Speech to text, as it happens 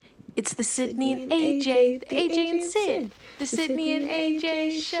It's the Sydney and AJ, the AJ and Syd, the Sydney and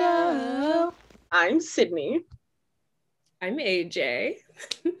AJ show. I'm Sydney. I'm AJ.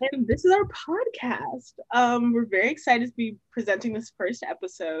 And this is our podcast. We're very excited to be presenting this first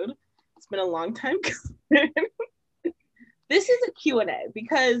episode. It's been a long time coming. This is a Q&A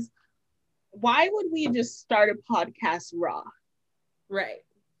because why would we just start a podcast raw? Right.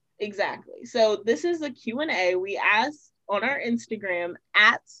 Exactly. So this is a Q&A we asked on our Instagram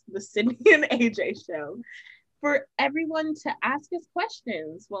at the Sydney and AJ show for everyone to ask us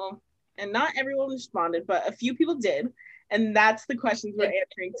questions. Well, and not everyone responded, but a few people did. And that's the questions we're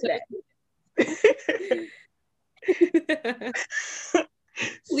answering today.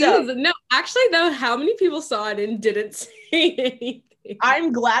 Please, no, actually, though, how many people saw it and didn't say anything?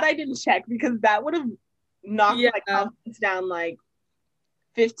 I'm glad I didn't check because that would have knocked my confidence down like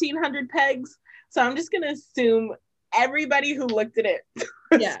 1,500 pegs. So I'm just going to assume everybody who looked at it.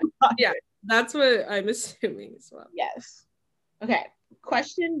 Yeah, that's what I'm assuming as well. Yes. Okay,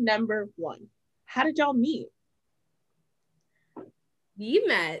 question number 1. How did y'all meet? We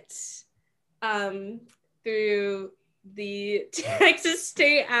met through the Texas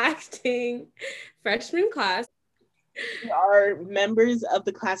State acting freshman class. We are members of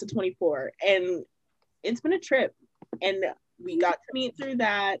the class of 24, and it's been a trip, and we got to meet through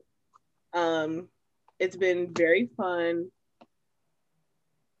that. It's been very fun.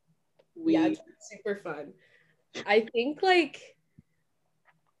 Yeah, it's been super fun. I think,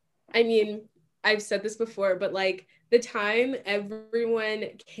 I've said this before, but the time everyone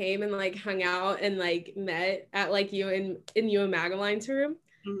came and hung out and met at you in you and Magdalene's room,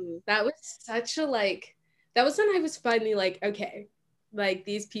 that was such a that was when I was finally okay,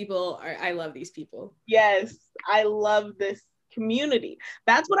 these people I love these people. Yes, I love this community.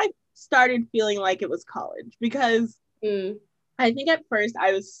 That's what I started feeling like it was college, because I think at first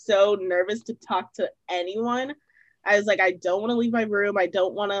I was so nervous to talk to anyone. I was I don't want to leave my room. I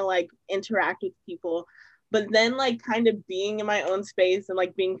don't want to interact with people. But then kind of being in my own space and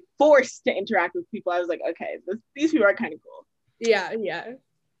being forced to interact with people, I was okay, these people are kind of cool. Yeah.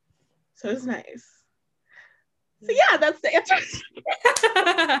 So it's nice. So yeah, that's the answer.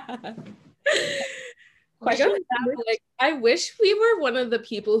 Question number, I wish we were one of the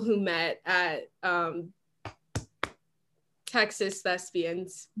people who met at Texas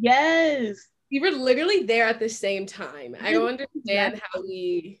Thespians. Yes. We were literally there at the same time. I don't understand how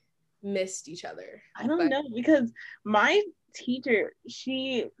we missed each other. I don't know, because my teacher,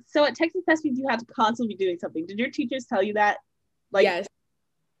 so at Texas Thespians, you have to constantly be doing something. Did your teachers tell you that? Yes.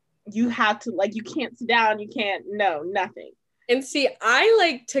 You have to, you can't sit down, you can't, nothing. And see,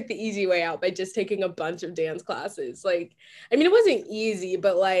 I took the easy way out by just taking a bunch of dance classes. It wasn't easy,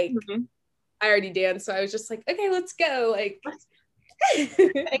 but I already danced, so I was just okay, let's go. I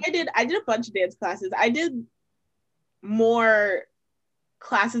think I did a bunch of dance classes. I did more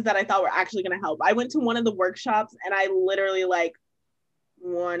classes that I thought were actually going to help. I went to one of the workshops and I literally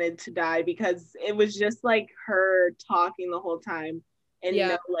wanted to die, because it was just her talking the whole time and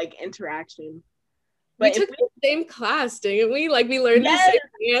no interaction. But we took the same class, didn't we? We learned the same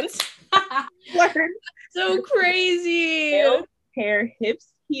dance. So crazy. Nails, hair,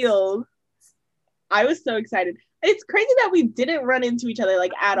 hips, heels. I was so excited. It's crazy that we didn't run into each other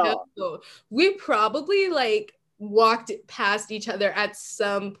at all. We probably walked past each other at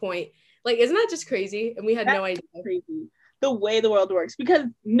some point. Isn't that just crazy? And we had no idea. Crazy. The way the world works. Because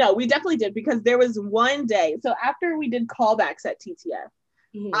no, we definitely did, because there was one day. So after we did callbacks at TTF,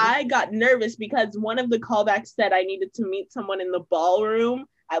 I got nervous because one of the callbacks said I needed to meet someone in the ballroom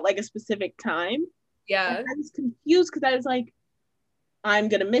at a specific time. Yeah. And I was confused because I was I'm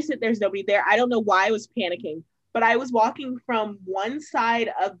gonna miss it. There's nobody there. I don't know why I was panicking, but I was walking from one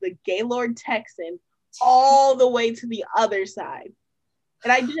side of the Gaylord Texan all the way to the other side.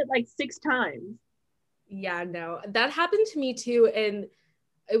 And I did it 6 times. Yeah, no, that happened to me too. And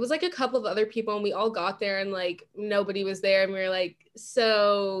it was a couple of other people, and we all got there and nobody was there. And we were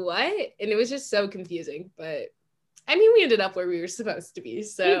so what? And it was just so confusing. But we ended up where we were supposed to be.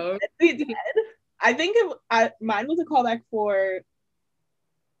 So we did. I think mine was a callback for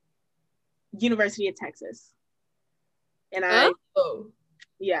University of Texas. And I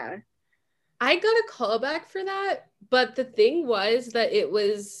got a callback for that, but the thing was that it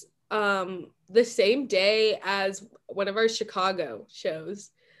was the same day as one of our Chicago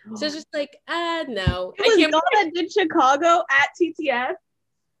shows. So it's just no. It was y'all that did Chicago at TTF?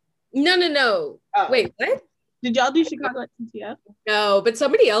 No. Oh. Wait, what? Did y'all do Chicago at TTF? No, but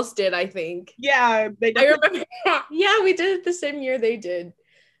somebody else did, I think. Yeah, I remember. Yeah, we did it the same year they did.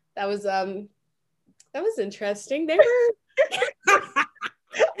 That was interesting. They were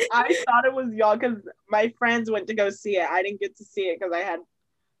I thought it was y'all because my friends went to go see it. I didn't get to see it because I had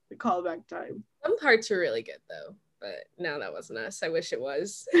the callback time. Some parts were really good though, but no, that wasn't us. I wish it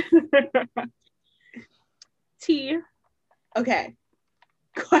was. T. Okay.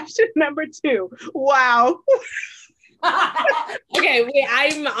 Question number 2. Wow. Okay, wait,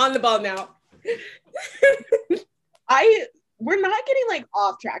 I'm on the ball now. We're not getting like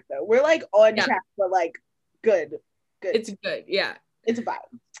off track though. We're like on track, but like good. It's good, yeah. It's a vibe.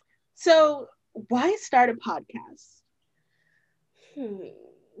 So why start a podcast?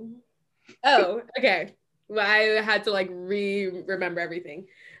 Oh, okay. Well, I had to like remember everything.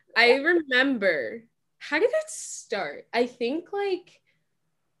 I remember, how did it start? I think like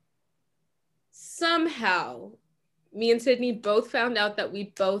somehow me and Sydney both found out that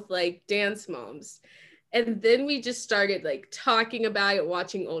we both like Dance Moms. And then we just started like talking about it,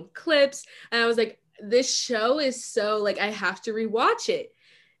 watching old clips. And I was like, this show is so like, I have to rewatch it.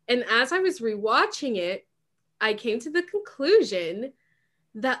 And as I was rewatching it, I came to the conclusion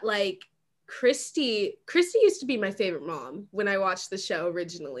that like Christy used to be my favorite mom when I watched the show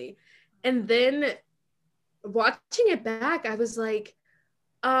originally. And then watching it back, I was like,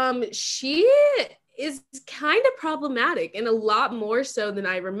 she is kind of problematic and a lot more so than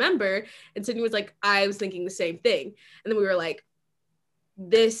I remember. And Sydney was like, I was thinking the same thing. And then we were like,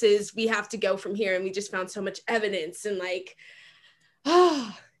 we have to go from here. And we just found so much evidence and like,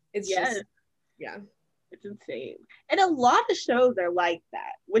 it's just, yeah. It's insane. And a lot of shows are like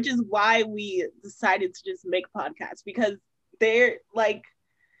that, which is why we decided to just make podcasts, because they're like,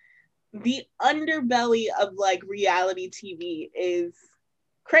 the underbelly of like reality TV is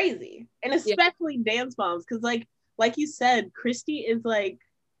crazy, and especially Dance Moms, because like you said, Christy is like,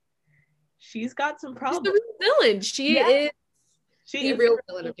 she's got some problems. She's the real villain. She is the real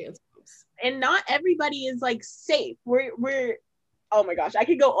villain of Dance Moms, and not everybody is like safe. We're oh my gosh, I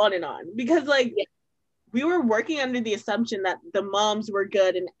could go on and on, because like we were working under the assumption that the moms were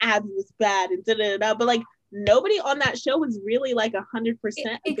good and Abby was bad and da-da-da-da, but like nobody on that show was really like 100%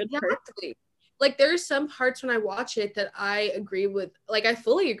 a good person. Like there's some parts when I watch it that I agree with, like I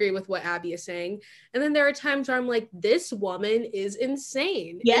fully agree with what Abby is saying. And then there are times where I'm like, this woman is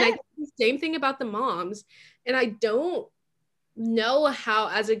insane. Yeah. And I do the same thing about the moms. And I don't know how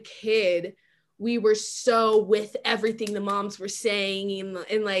as a kid we were so with everything the moms were saying.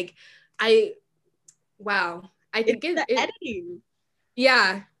 And like, I think it's the editing.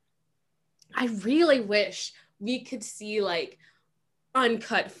 Yeah. I really wish we could see like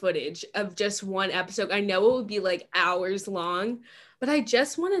uncut footage of just one episode. I know it would be like hours long, but I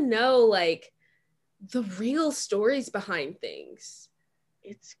just want to know like the real stories behind things.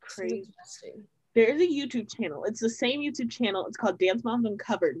 It's crazy. There's a YouTube channel. It's the same YouTube channel. It's called Dance Moms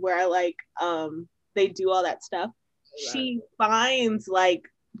Uncovered, where I like they do all that stuff. She finds like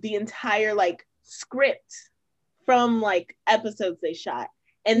the entire like script from like episodes they shot,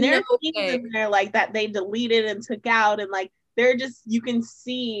 and there are things in there like that they deleted and took out, and like they're just, you can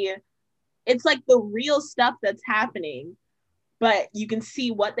see it's like the real stuff that's happening, but you can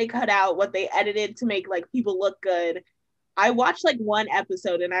see what they cut out, what they edited to make like people look good. I watched like one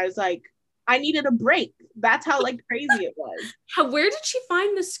episode and I was like, I needed a break. That's how like crazy it was. Where did she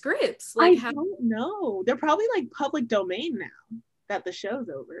find the scripts? Like, I don't know. They're probably like public domain now that the show's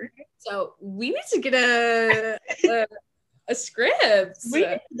over. So we need to get a script. We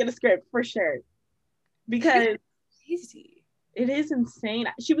need to get a script for sure, because crazy. It is insane.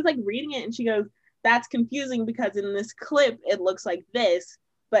 She was like reading it and she goes, that's confusing because in this clip it looks like this,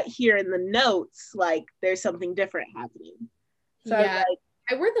 but here in the notes like there's something different happening. So yeah,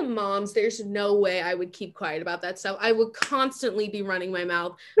 I were the moms, there's no way I would keep quiet about that stuff. I would constantly be running my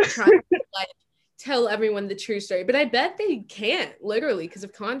mouth trying to like tell everyone the true story, but I bet they can't, literally, because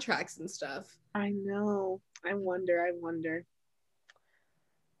of contracts and stuff. I know. I wonder.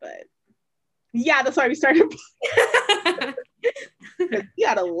 But yeah, that's why we started. We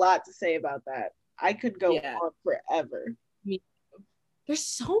had a lot to say about that. I could go on forever. There's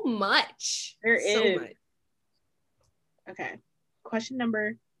so much. There is. Much. Okay. Question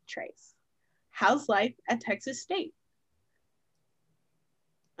number, Trace. How's life at Texas State?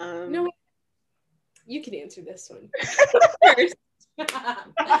 No, you can answer this one first.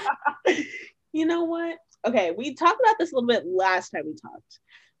 You know what? Okay, we talked about this a little bit last time we talked,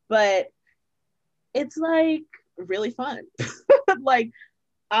 but it's like really fun. Like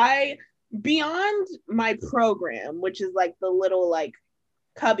beyond my program, which is like the little like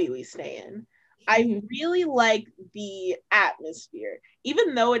cubby we stay in, I really like the atmosphere,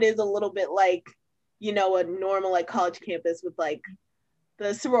 even though it is a little bit like, you know, a normal like college campus with like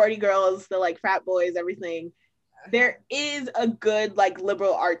the sorority girls, the like frat boys, everything. there is a good like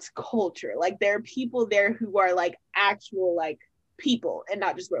liberal arts culture. Like there are people there who are like actual like people and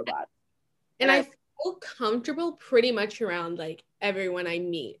not just robots. And I feel comfortable pretty much around like everyone I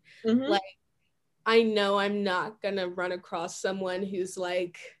meet. Like I know I'm not gonna run across someone who's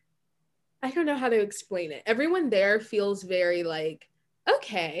like, I don't know how to explain it. Everyone there feels very like,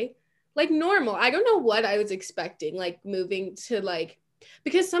 okay, like normal. I don't know what I was expecting, like moving to like,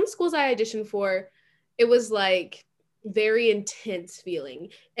 because some schools I auditioned for, it was like very intense feeling.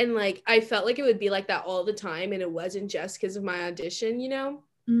 And like, I felt like it would be like that all the time. And it wasn't just because of my audition, you know?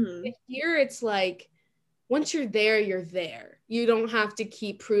 But here it's like, once you're there, you're there. You don't have to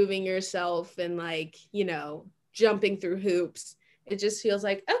keep proving yourself and like, you know, jumping through hoops. It just feels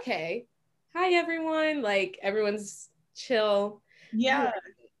like, okay, hi everyone, like everyone's chill. Yeah.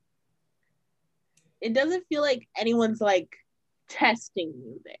 It doesn't feel like anyone's like testing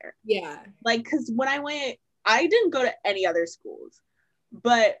you there. Yeah. Like, because when I went, I didn't go to any other schools,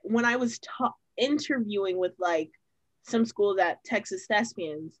 but when I was interviewing with like some schools at Texas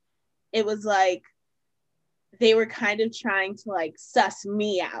Thespians, it was like they were kind of trying to like suss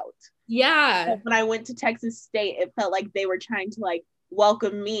me out. Yeah. But when I went to Texas State, it felt like they were trying to like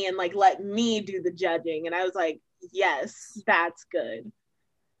welcome me and like let me do the judging. And I was like, yes, that's good.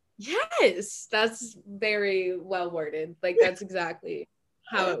 Yes, that's very well worded. Like that's exactly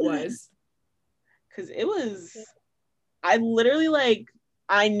how it was. Because it was, I literally like,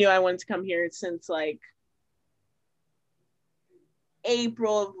 I knew I wanted to come here since like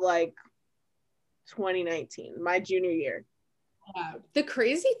April of like 2019, my junior year. Yeah. The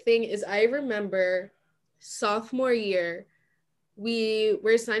crazy thing is I remember sophomore year, we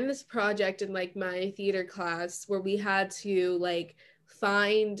were assigned this project in like my theater class where we had to like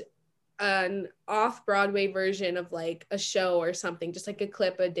find an off-Broadway version of like a show or something, just like a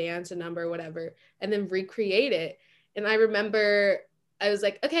clip, a dance, a number, whatever, and then recreate it. And I remember I was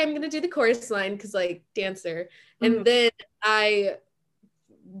like, okay, I'm gonna do the chorus line because like dancer. And then I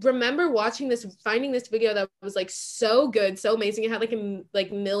remember finding this video that was like so good, so amazing. It had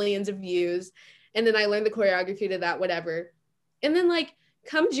like millions of views. And then I learned the choreography to that, whatever. And then like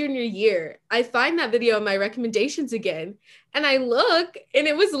come junior year, I find that video in my recommendations again. And I look and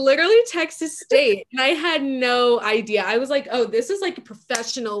it was literally Texas State. And I had no idea. I was like, oh, this is like a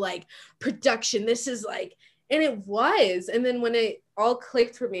professional like production. This is like, and it was. And then when it all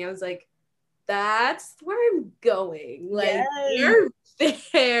clicked for me, I was like, that's where I'm going. Like they're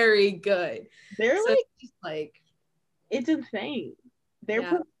very good. They're so like it's insane.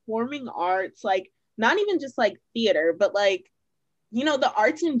 They're performing arts, like not even just like theater, but like, you know, the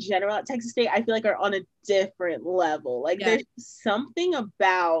arts in general at Texas State, I feel like are on a different level. Like there's something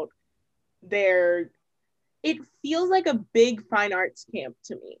about it feels like a big fine arts camp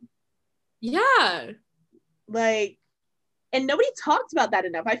to me. Yeah. Like, and nobody talks about that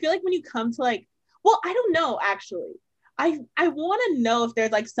enough. I feel like when you come to like, well, I don't know, actually. I want to know if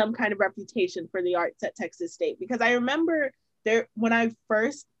there's like some kind of reputation for the arts at Texas State, because I remember when I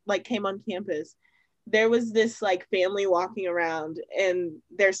first like came on campus, there was this like family walking around and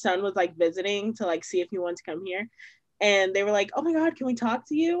their son was like visiting to like see if he wanted to come here. And they were like, oh my God, can we talk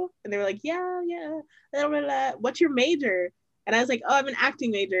to you? And they were like, yeah. What's your major? And I was like, oh, I'm an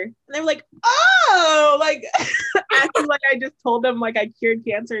acting major. And they were like, oh, like acting like I just told them like I cured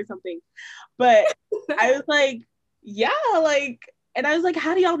cancer or something. But I was like, yeah, like, and I was like,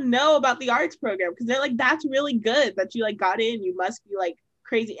 how do y'all know about the arts program? Because they're like, that's really good that you like got in. You must be like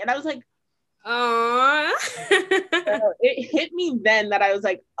crazy. And I was like, oh, it hit me then that I was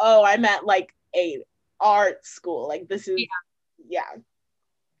like, oh, I'm at like a art school. Like this is, yeah.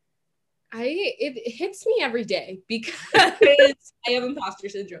 It hits me every day because I have imposter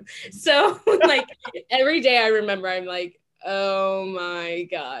syndrome. So like every day I remember, I'm like, oh my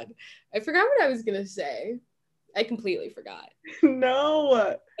God. I forgot what I was going to say. I completely forgot.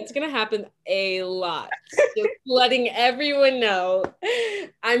 No. It's going to happen a lot. Just letting everyone know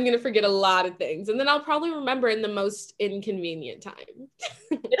I'm going to forget a lot of things. And then I'll probably remember in the most inconvenient time.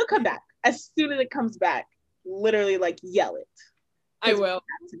 It'll come back. As soon as it comes back, literally like yell it. I will.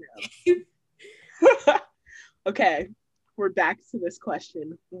 Okay, we're back to this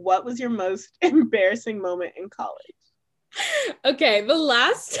question. What was your most embarrassing moment in college? Okay, the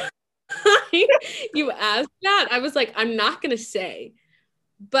last time you asked that, I was like, I'm not gonna say,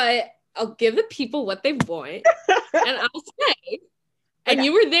 but I'll give the people what they want, and I'll say, and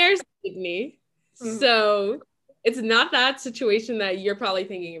you were there, Sydney, so it's not that situation that you're probably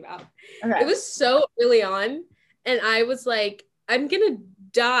thinking about. It was so early on, and I was like, I'm gonna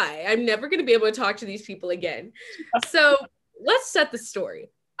die. I'm never gonna be able to talk to these people again. So let's set the story.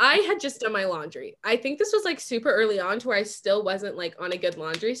 I had just done my laundry. I think this was like super early on to where I still wasn't like on a good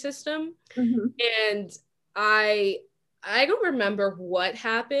laundry system. And I don't remember what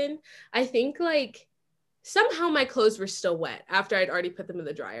happened. I think like somehow my clothes were still wet after I'd already put them in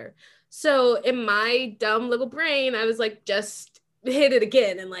the dryer. So in my dumb little brain, I was like, just hit it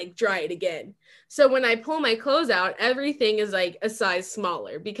again and like dry it again. So when I pull my clothes out, everything is like a size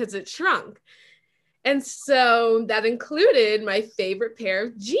smaller because it shrunk. And so that included my favorite pair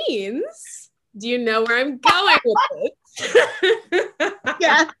of jeans. Do you know where I'm going with this?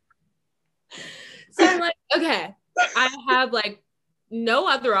 Yeah. So I'm like, okay, I have like no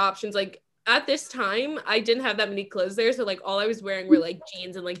other options. Like at this time, I didn't have that many clothes there. So like all I was wearing were like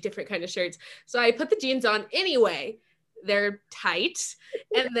jeans and like different kind of shirts. So I put the jeans on anyway. They're tight.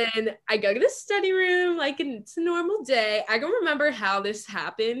 And then I go to the study room, like it's a normal day. I don't remember how this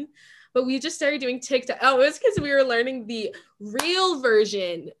happened, but we just started doing TikTok. Oh, it was because we were learning the real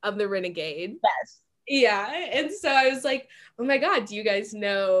version of the Renegade. Yes. Yeah. And so I was like, oh my God, do you guys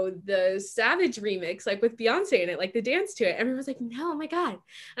know the Savage remix, like with Beyonce in it, like the dance to it? Everyone was like, no, oh my God.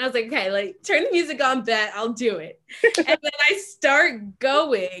 And I was like, okay, like turn the music on, bet, I'll do it. And then I start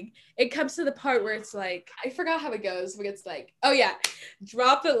going. It comes to the part where it's like, I forgot how it goes, but it's like, oh yeah,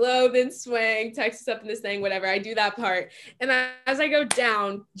 drop it low, then swing, Texas up in this thing, whatever. I do that part. And as I go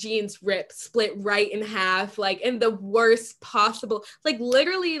down, jeans rip, split right in half, like in the worst possible, like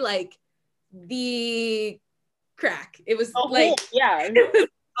literally like the crack. It was like, yeah, it was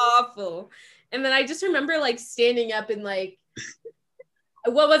awful. And then I just remember like standing up and like,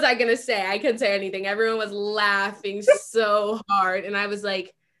 what was I gonna say? I couldn't say anything. Everyone was laughing so hard. And I was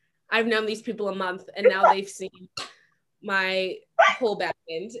like, I've known these people a month and now they've seen my whole back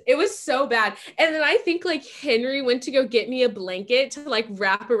end. It was so bad. And then I think like Henry went to go get me a blanket to like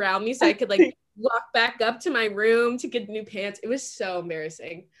wrap around me so I could like walk back up to my room to get new pants. It was so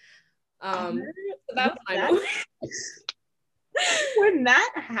embarrassing. That was my moment. When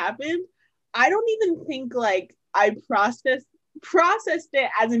that happened, I don't even think like I processed it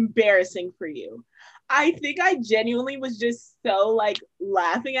as embarrassing for you. I think I genuinely was just so like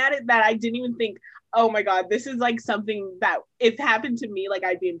laughing at it that I didn't even think, oh my God, this is like something that if happened to me, like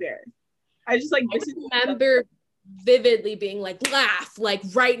I'd be embarrassed. I just like this I remember vividly being like, laugh like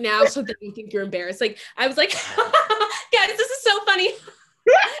right now so that you think you're embarrassed. Like I was like, guys, this is so funny.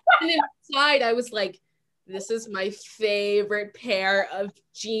 And inside I was like, this is my favorite pair of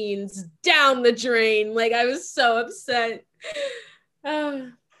jeans, down the drain. Like I was so upset.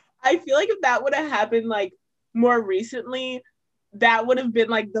 I feel like if that would have happened like more recently, that would have been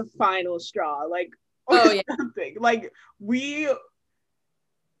like the final straw. Like, oh yeah, something. Like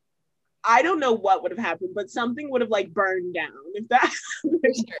I don't know what would have happened, but something would have like burned down if that.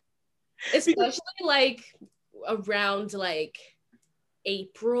 Sure. Especially like around like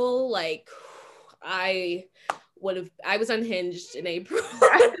April, like I was unhinged in April.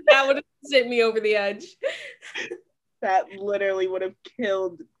 That would have sent me over the edge. That literally would have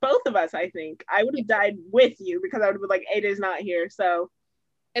killed both of us, I think. I would have died with you because I would have been like, AJ's not here, so.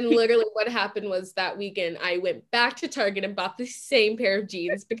 And literally what happened was that weekend, I went back to Target and bought the same pair of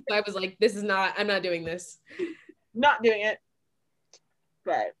jeans because I was like, I'm not doing this. Not doing it.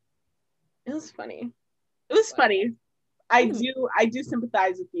 But it was funny. It was funny. I do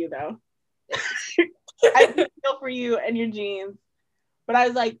sympathize with you, though. I do feel for you and your jeans. But I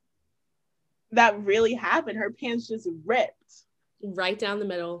was like, that really happened. Her pants just ripped. Right down the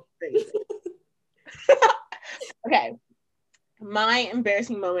middle. Okay. My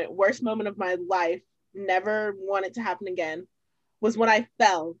embarrassing moment, worst moment of my life, never want it to happen again, was when I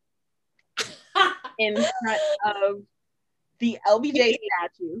fell in front of the LBJ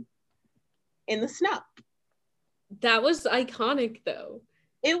statue in the snow. That was iconic, though.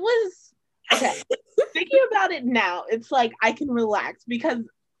 It was, okay. Thinking about it now, it's like I can relax because,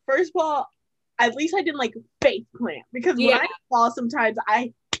 first of all, at least I didn't like face plant because when I fall, sometimes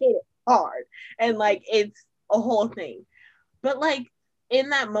I hit it hard and like it's a whole thing. But like in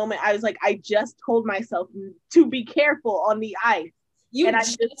that moment, I was like, I just told myself to be careful on the ice. You and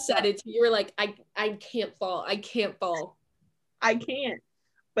just said it. You were like, I can't fall. I can't fall. I can't.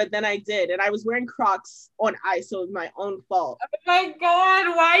 But then I did. And I was wearing Crocs on ice, so it was my own fault. Oh my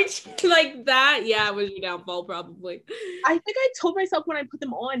God, why like that? Yeah, it was your downfall, probably. I think I told myself when I put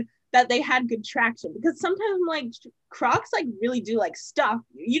them on that they had good traction because sometimes I'm like, Crocs like really do like stuff.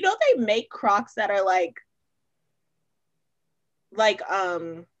 You know, they make Crocs that are like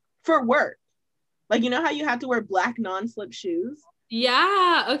for work. Like, you know how you have to wear black non-slip shoes?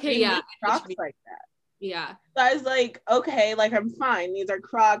 Yeah, okay, they make Crocs like that. Yeah. So I was like, okay, like I'm fine. These are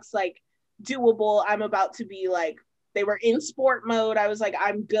Crocs, like doable. I'm about to be like They were in sport mode. I was like,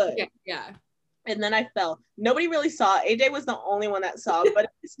 I'm good. Yeah. And then I fell. Nobody really saw. AJ was the only one that saw, but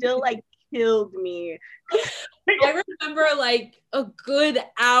it still like killed me. I remember like a good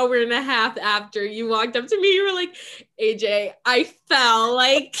hour and a half after you walked up to me, you were like, AJ, I fell.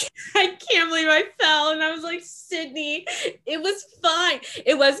 Like, I can't believe I fell. And I was like, Sydney, it was fine.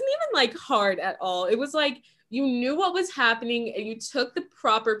 It wasn't even like hard at all. It was like, you knew what was happening and you took the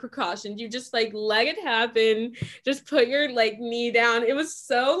proper precautions. You just like let it happen. Just put your like knee down. It was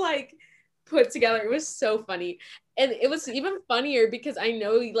so like put together. It was so funny. And it was even funnier because I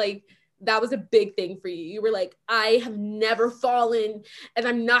know like that was a big thing for you. You were like, I have never fallen and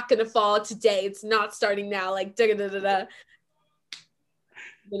I'm not going to fall today. It's not starting now. Like, da da da da.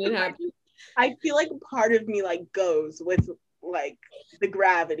 Didn't happen. I feel like part of me like goes with like the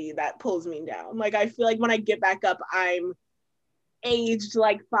gravity that pulls me down. Like, I feel like when I get back up, I'm aged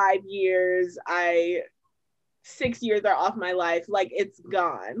like 5 years. 6 years are off my life. Like, it's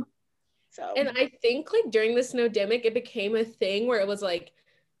gone. So. And I think like during the snowdemic, it became a thing where it was like,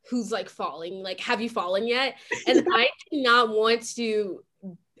 who's like falling? Like, have you fallen yet? And I did not want to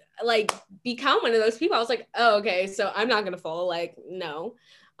like become one of those people. I was like, oh, okay, so I'm not gonna fall. Like, no.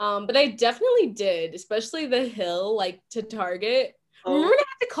 But I definitely did, especially the hill, like to Target. Remember when I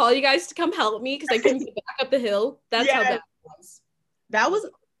had to call you guys to come help me because I couldn't get back up the hill? That's how bad it was. That was,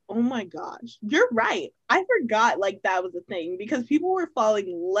 oh my gosh. You're right. I forgot like that was a thing because people were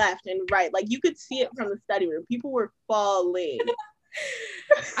falling left and right. Like, you could see it from the study room. People were falling.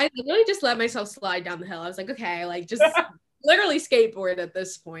 I literally just let myself slide down the hill. I was like, okay, like just literally skateboard at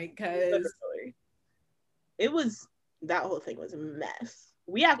this point because it was, that whole thing was a mess.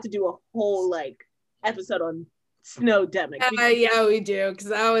 We have to do a whole like episode on snowdemic. Yeah, we do, because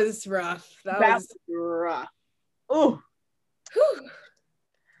that was rough. That was rough. Oh,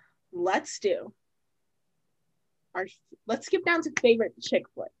 let's skip down to favorite chick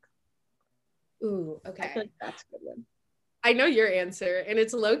flick. Ooh, okay. I feel like that's a good one. I know your answer, and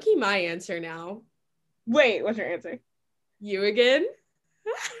it's low-key my answer now. Wait, what's your answer? You again?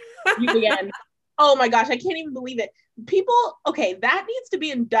 You again. Oh my gosh, I can't even believe it. People, okay, that needs to be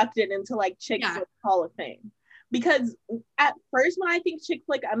inducted into like chick flick Hall of Fame. Because at first when I think chick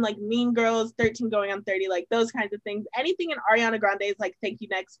flick, I'm like Mean Girls, 13 Going on 30, like those kinds of things. Anything in Ariana Grande's like Thank You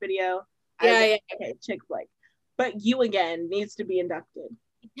Next video. Okay, chick flick. But You Again needs to be inducted.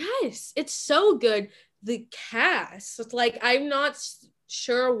 Yes, it's so good. The cast, like, I'm not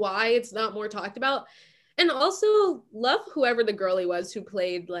sure why it's not more talked about. And also love whoever the girlie was who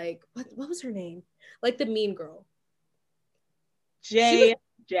played like what was her name? Like the mean girl. JJ,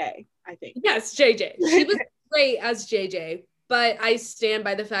 I think. Yes, JJ. She was great as JJ, but I stand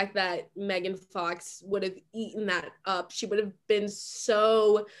by the fact that Megan Fox would have eaten that up. She would have been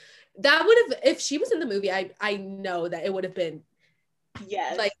so, that would have, if she was in the movie, I know that it would have been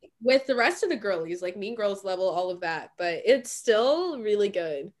like with the rest of the girlies, like Mean Girls level, all of that, but it's still really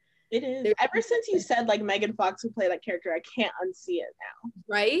good. It is. Ever since you said like Megan Fox would play that character, I can't unsee it now.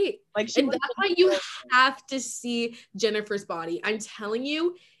 Right? Like, and that's why you have to see Jennifer's Body. I'm telling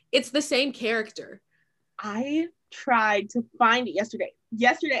you, it's the same character. I tried to find it yesterday.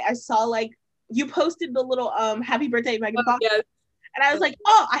 Yesterday I saw like you posted the little happy birthday Megan Fox. Yes. And I was like,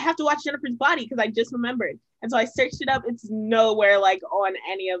 oh, I have to watch Jennifer's Body because I just remembered. And so I searched it up. It's nowhere like on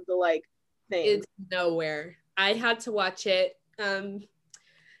any of the like things. It's nowhere. I had to watch it.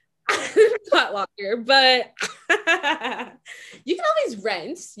 Not longer, but you can always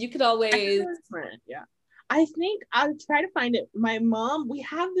rent. You could always rent. Yeah. I think I'll try to find it. My mom, we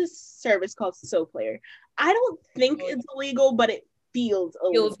have this service called SoPlayer. I don't think it's illegal, but it feels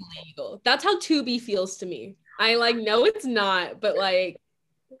illegal. That's how Tubi feels to me. I like, no, it's not, but like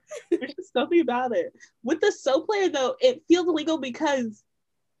there's something about it. With the SoPlayer though, it feels illegal because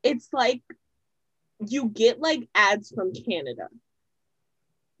it's like you get like ads from Canada.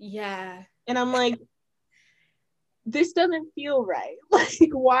 Yeah. And I'm like, this doesn't feel right.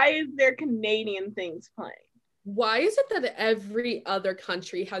 Like, why is there Canadian things playing? Why is it that every other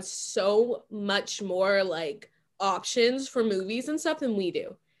country has so much more like options for movies and stuff than we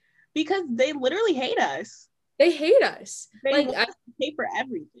do? Because they literally hate us. They hate us. They like, want us to pay for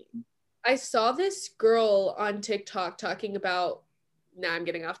everything. I saw this girl on TikTok talking about, now I'm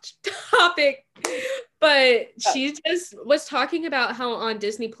getting off topic, but she just was talking about how on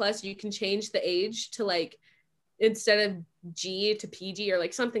Disney Plus you can change the age to like, instead of G to PG or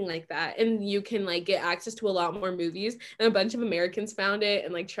like something like that, and you can like get access to a lot more movies. And a bunch of Americans found it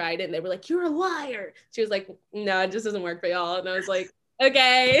and like tried it, and they were like, you're a liar. She was like, no, it just doesn't work for y'all. And I was like,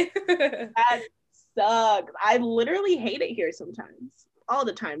 okay. That sucks. I literally hate it here sometimes. All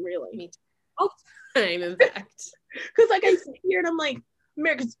the time, really. Me too. All the time, in fact. Because like I sit here and I'm like,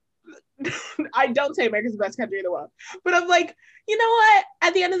 America's I don't say America's the best country in the world, but I'm like, you know what?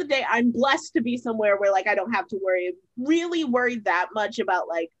 At the end of the day, I'm blessed to be somewhere where like I don't have to really worry that much about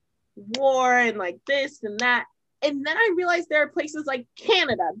like war and like this and that. And then I realized there are places like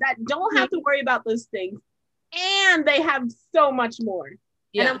Canada that don't have to worry about those things, and they have so much more.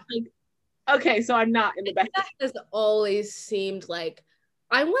 Yeah. And I'm like, okay, so I'm not in the best. That has always seemed like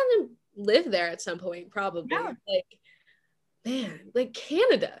I want to live there at some point, probably. Yeah. Like, man, like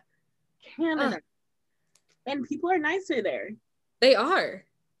Canada. And people are nicer there. They are.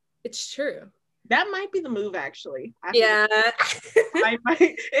 It's true. That might be the move, actually. Yeah. I might,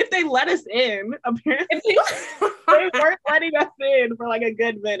 if they let us in, apparently they weren't letting us in for like a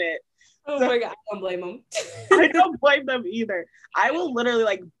good minute. Oh my God, I don't blame them. I don't blame them either. I will literally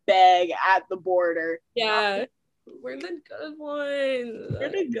like beg at the border. Yeah. We're the good ones. We're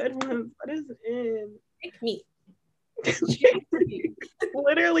the good ones. Let us in. Pick me.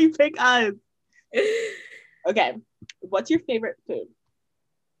 Literally pick us. Okay. What's your favorite food?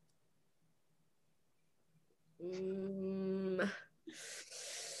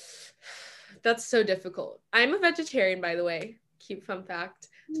 That's so difficult. I'm a vegetarian, by the way. Cute fun fact.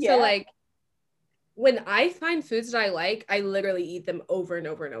 Yeah. So like when I find foods that I like, I literally eat them over and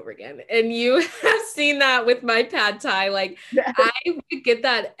over and over again. And you have seen that with my pad thai. Like I would get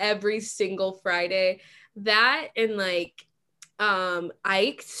that every single Friday. That and like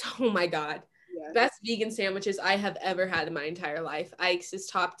Ike's. Oh my God. Yeah. Best vegan sandwiches I have ever had in my entire life. Ike's is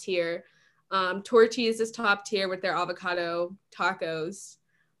top tier. Torchy's is top tier with their avocado tacos.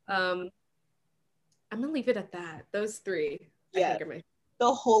 I'm gonna leave it at that. Those three. Yeah. I think are my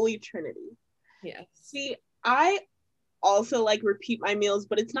the holy trinity. Yeah. See, I also like repeat my meals,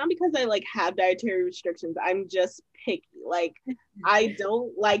 but it's not because I like have dietary restrictions. I'm just picky. Like I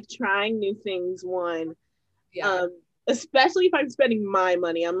don't like trying new things. Especially if I'm spending my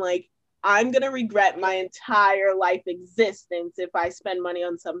money. I'm like, I'm gonna regret my entire life existence if I spend money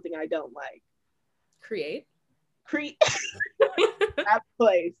on something I don't like. Create that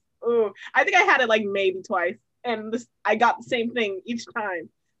place. Ooh, I think I had it like maybe twice, and I got the same thing each time.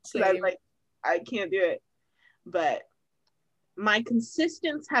 So I was like, I can't do it. But my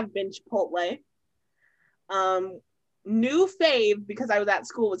consistents have been Chipotle. New fave, because I was at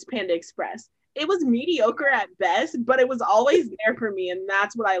school, was Panda Express. It was mediocre at best, but it was always there for me, and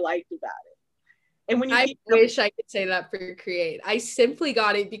that's what I liked about it. And when I wish I could say that for Create. I simply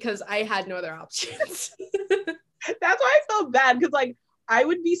got it because I had no other options. That's why I felt bad, because like I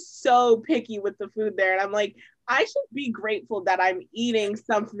would be so picky with the food there, and I'm like, I should be grateful that I'm eating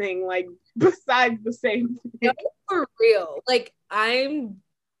something like besides the same thing. No, for real. Like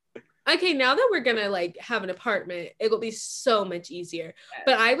okay, now that we're gonna like have an apartment, it will be so much easier. Yes.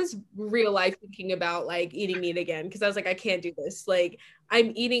 But I was real life thinking about like eating meat again, because I was like, I can't do this. Like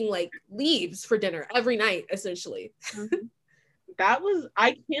I'm eating like leaves for dinner every night, essentially.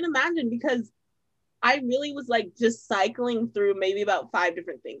 I can't imagine, because I really was like just cycling through maybe about 5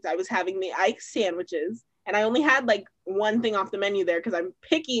 different things. I was having the Ike sandwiches, and I only had like one thing off the menu there because I'm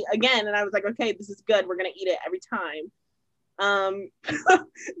picky again. And I was like, okay, this is good. We're going to eat it every time.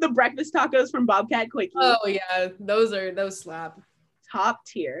 The breakfast tacos from Bobcat Quickie. Oh yeah, those slap. Top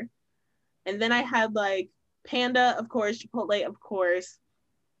tier. And then I had like Panda, of course, Chipotle, of course,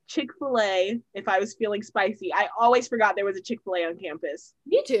 Chick-fil-A if I was feeling spicy. I always forgot there was a Chick-fil-A on campus.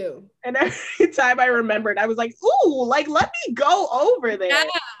 Me too. And every time I remembered, I was like, ooh, like let me go over there. Yeah,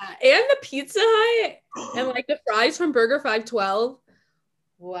 and the Pizza Hut and like the fries from Burger 512.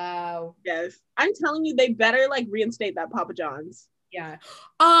 Wow. Yes. I'm telling you, they better like reinstate that Papa John's. Yeah.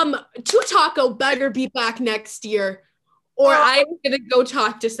 Two Taco better be back next year, or I'm gonna go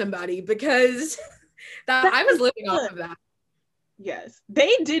talk to somebody, because I was living off of that. Yes.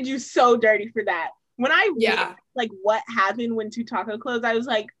 They did you so dirty for that. When I realized, like what happened when Two Taco closed, I was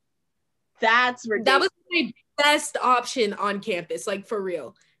like, that's ridiculous. That was my best option on campus, like for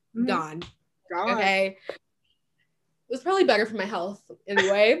real. Mm-hmm. Gone. Okay. It was probably better for my health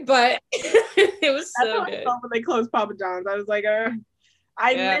anyway, but it was so good. I felt when they closed Papa John's. I was like,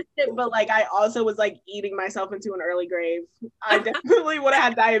 I missed it, but like I also was like eating myself into an early grave. I definitely would have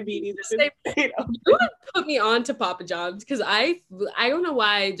had diabetes. You would put me on to Papa John's, because I don't know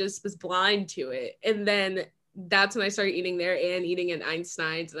why I just was blind to it, and then that's when I started eating there and eating at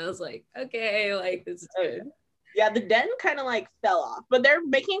Einstein's, and I was like, okay, like this is good. Yeah, the den kind of like fell off, but they're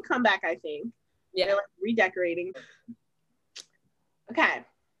making a comeback, I think. Yeah, they're like redecorating. Okay,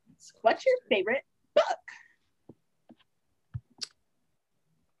 what's your favorite book?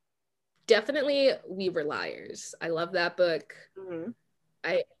 Definitely We Were Liars. I love that book. Mm-hmm.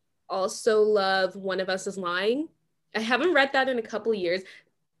 I also love One of Us is Lying. I haven't read that in a couple of years,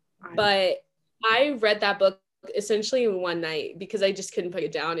 but I read that book essentially in one night because I just couldn't put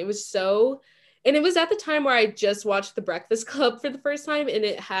it down. It was and it was at the time where I just watched The Breakfast Club for the first time, and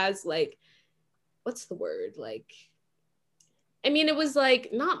it has like, what's the word? Like, I mean, it was like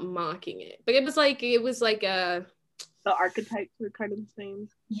not mocking it, but it was like the archetypes were kind of the same.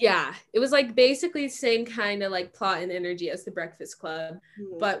 Yeah, it was like basically the same kind of like plot and energy as The Breakfast Club,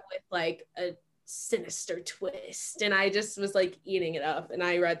 but with like a sinister twist. And I just was like eating it up, and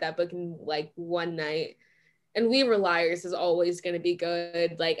I read that book in like one night. And We Were Liars is always going to be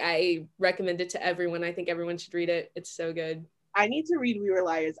good. Like, I recommend it to everyone. I think everyone should read it. It's so good. I need to read We Were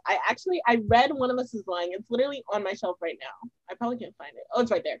Liars. I read One of Us Is Lying. It's literally on my shelf right now. I probably can't find it. Oh,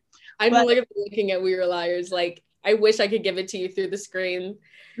 it's right there. I'm literally looking at We Were Liars. Like, I wish I could give it to you through the screen.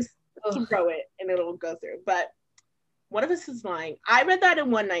 Just throw it and it'll go through. But One of Us Is Lying. I read that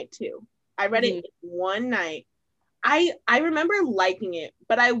in one night too. I read it in one night. I remember liking it,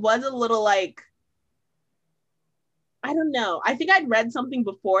 but I was a little like, I don't know. I think I'd read something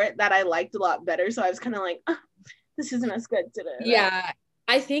before it that I liked a lot better. So I was kind of like, this isn't as good today. Yeah.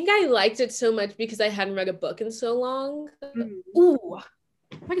 I think I liked it so much because I hadn't read a book in so long. Ooh.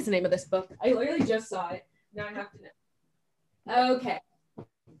 What is the name of this book? I literally just saw it. Now I have to know. Okay.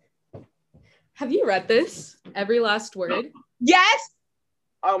 Have you read this? Every Last Word? Yes.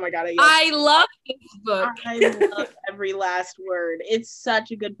 Oh my God. I love this book. I love Every Last Word. It's such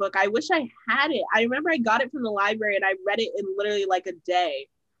a good book. I wish I had it. I remember I got it from the library and I read it in literally like a day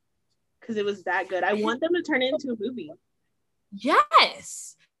because it was that good. I want them to turn it into a movie.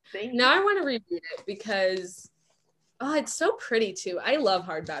 Yes. Now I want to reread it because it's so pretty too. I love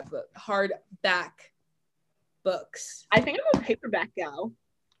hardback books. I think I'm a paperback gal.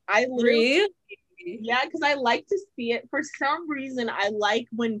 Really? Yeah, because I like to see it. For some reason, I like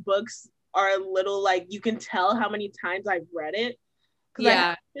when books are a little like, you can tell how many times I've read it. Because I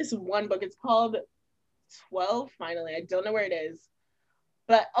have this one book, it's called 12, finally. I don't know where it is.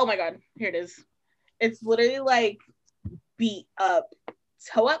 But, oh my God, here it is. It's literally like beat up,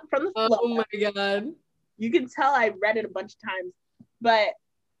 toe up from the floor. Oh my God. You can tell I read it a bunch of times. But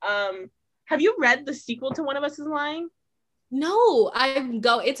have you read the sequel to One of Us Is Lying? No,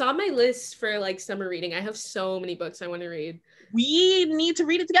 it's on my list for like summer reading. I have so many books I want to read. We need to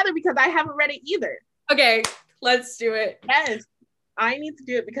read it together because I haven't read it either. Okay, let's do it. Yes, I need to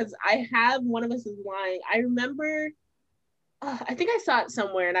do it because I have One of Us Is Lying. I remember, I think I saw it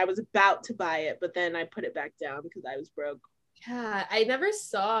somewhere and I was about to buy it, but then I put it back down because I was broke. Yeah, I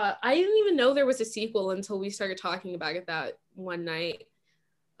didn't even know there was a sequel until we started talking about it that one night.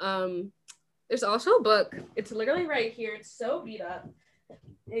 There's also a book. It's literally right here. It's so beat up.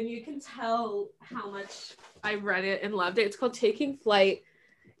 And you can tell how much I read it and loved it. It's called Taking Flight.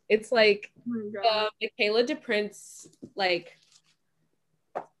 It's like Michaela DePrince like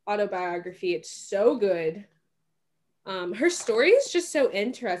autobiography. It's so good. Her story is just so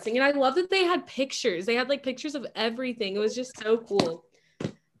interesting. And I love that they had pictures. They had like pictures of everything. It was just so cool.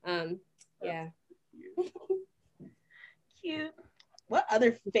 Yeah. Cute. What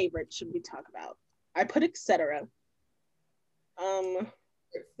other favorites should we talk about? I put etc.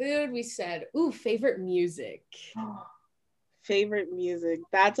 Food, we said. Ooh, favorite music. Favorite music.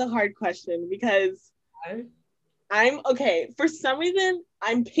 That's a hard question because I'm okay. For some reason,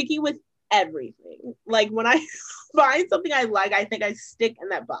 I'm picky with everything. Like when I find something I like, I think I stick in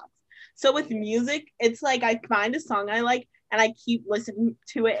that box. So with music, it's like I find a song I like and I keep listening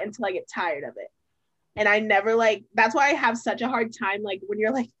to it until I get tired of it. And I never that's why I have such a hard time. Like when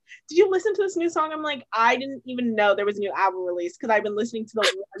you're like, did you listen to this new song? I'm like, I didn't even know there was a new album release because I've been listening to the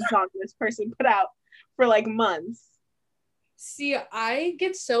one song this person put out for like months. See, I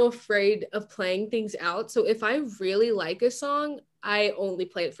get so afraid of playing things out. So if I really like a song, I only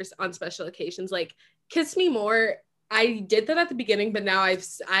play it on special occasions. Like Kiss Me More, I did that at the beginning, but now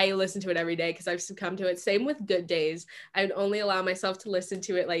I listen to it every day because I've succumbed to it. Same with Good Days. I would only allow myself to listen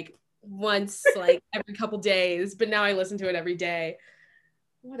to it like once like every couple days, but now I listen to it every day.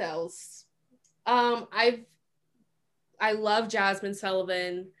 What else? I love Jasmine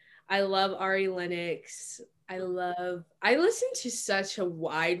Sullivan. I love Ari Lennox. I listen to such a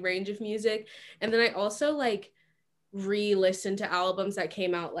wide range of music, and then I also like re-listen to albums that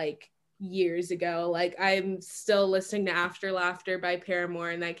came out like years ago. Like I'm still listening to After Laughter by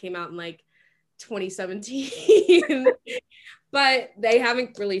Paramore, and that came out in like 2017. But they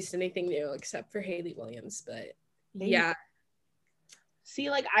haven't released anything new except for Hayley Williams. But yeah. See,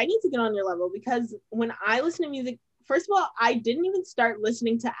 like I need to get on your level because when I listen to music, first of all, I didn't even start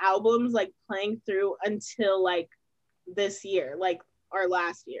listening to albums like playing through until like this year, like or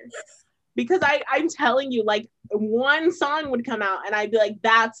last year. because I'm telling you, like, one song would come out and I'd be like,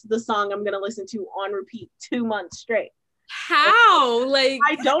 that's the song I'm gonna listen to on repeat 2 months straight. How? Like,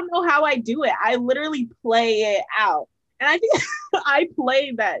 I don't know how I do it. I literally play it out. And I think I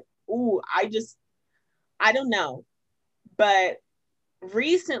play that. Ooh, I don't know. But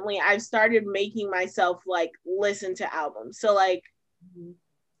recently I've started making myself like listen to albums. So like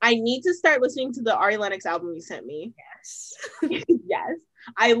I need to start listening to the Ari Lennox album you sent me. yes. Yes.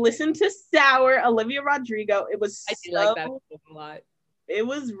 I listened to Sour, Olivia Rodrigo. It was I do like that a lot. It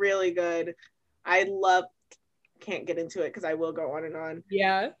was really good. Can't get into it because I will go on and on.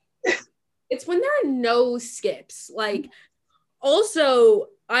 Yeah. It's when there are no skips. Like, also,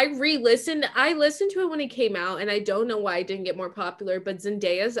 I listened to it when it came out, and I don't know why it didn't get more popular, but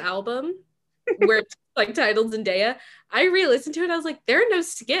Zendaya's album, where it's like titled Zendaya, I re-listened to it, I was like, there are no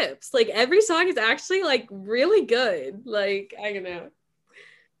skips. Like, every song is actually like really good. Like, I don't know.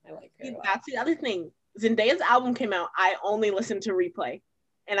 I like her. That's the other thing. Zendaya's album came out, I only listened to replay.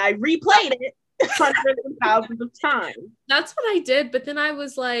 And I replayed it hundreds of thousands of times. That's what I did, but then I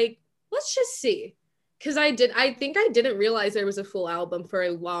was like, let's just see. Because I think I didn't realize there was a full album for a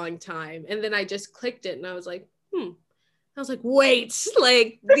long time. And then I just clicked it and I was like, I was like, wait,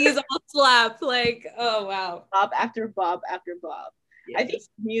 like these all slap. Like, oh wow. Bob after Bob after Bob. Yes. I think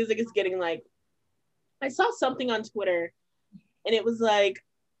music is getting like, I saw something on Twitter and it was like,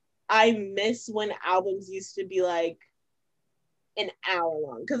 I miss when albums used to be like an hour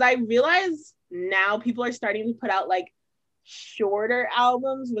long. Because I realize now people are starting to put out like shorter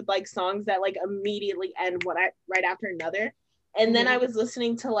albums with like songs that like immediately end right after another. And then I was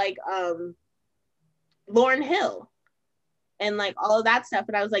listening to like Lauryn Hill and like all of that stuff,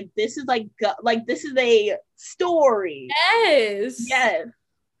 and I was like, this is like this is a story. Yes.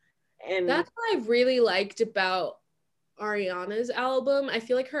 And that's what I really liked about Ariana's album. I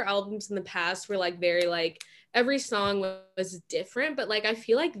feel like her albums in the past were like very like every song was different, but like I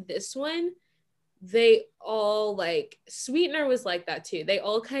feel like this one, they all like Sweetener was like that too. They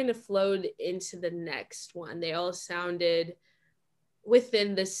all kind of flowed into the next one. They all sounded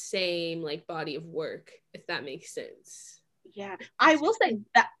within the same like body of work, if that makes sense. Yeah, I will say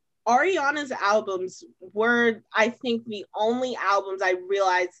that Ariana's albums were, I think, the only albums I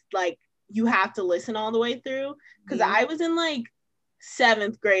realized like you have to listen all the way through, because I was in like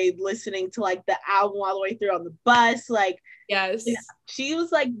 7th grade listening to like the album all the way through on the bus. Like, yes, she was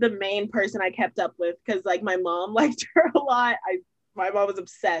like the main person I kept up with because like my mom liked her a lot. My mom was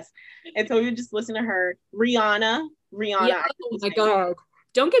obsessed, and so we would just listen to her. Rihanna. Yeah, oh my god!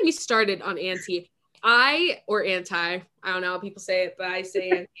 Don't get me started on anti. I don't know how people say it, but I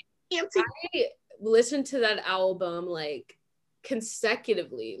say anti. I listened to that album like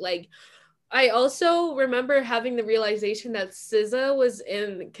consecutively. Like, I also remember having the realization that SZA was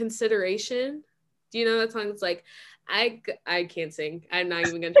in Consideration. Do you know that song? It's like, I can't sing. I'm not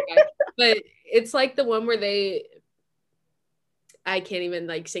even gonna try. But it's like the one where I can't even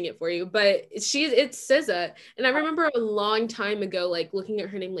like sing it for you, but it's SZA. And I remember a long time ago, like looking at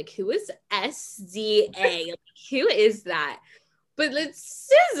her name, like, who is SZA? Like, who is that? But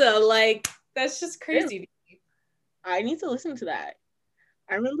it's SZA. Like, that's just crazy to me. I need to listen to that.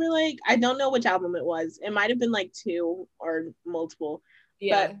 I remember like, I don't know which album it was. It might've been like 2 or multiple.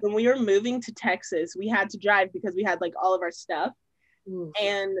 Yeah. But when we were moving to Texas, we had to drive because we had like all of our stuff. Oof.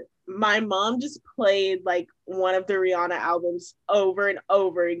 And my mom just played like one of the Rihanna albums over and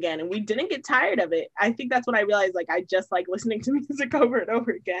over again, and we didn't get tired of it. I think that's when I realized like I just like listening to music over and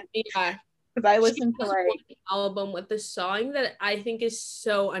over again. Yeah, because I listened to like an album with a song that I think is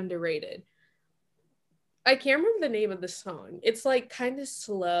so underrated. I can't remember the name of the song. It's like kind of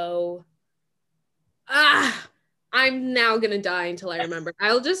slow. I'm now gonna die until I remember.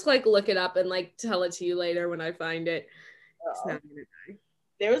 I'll just like look it up and like tell it to you later when I find it. It's not gonna die.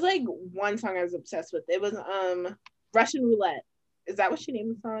 There was like one song I was obsessed with. It was Russian Roulette. Is that what she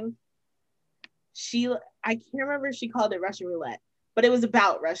named the song? I can't remember if she called it Russian Roulette, but it was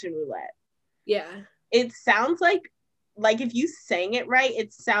about Russian Roulette. Yeah. It sounds like if you sang it right,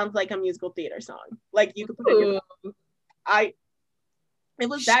 it sounds like a musical theater song. Like you could put it in. It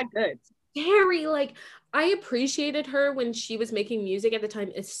was that good. Very like, I appreciated her when she was making music at the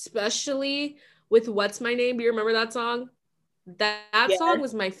time, especially with What's My Name. Do you remember that song? That song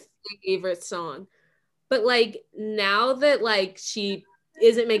was my favorite song. But like now that like she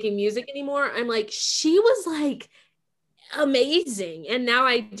isn't making music anymore, I'm like, she was like amazing. And now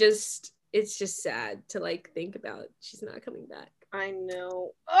it's just sad to like think about she's not coming back. I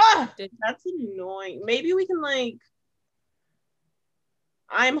know. Ugh, that's annoying. Maybe we can like,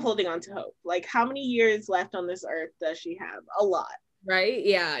 I'm holding on to hope. Like, how many years left on this earth does she have? A lot. Right?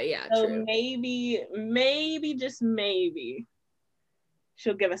 Yeah, So true. maybe, just maybe,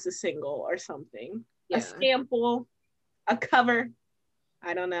 she'll give us a single or something. Yeah. A sample, a cover.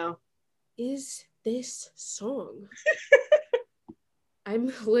 I don't know. Is this song?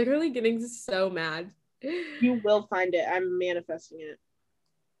 I'm literally getting so mad. You will find it. I'm manifesting it.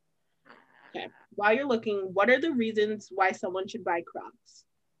 Okay. While you're looking, what are the reasons why someone should buy Crocs?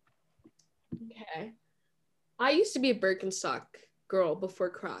 Okay. I used to be a Birkenstock girl before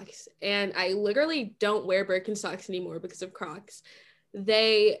Crocs, and I literally don't wear Birkenstocks anymore because of Crocs.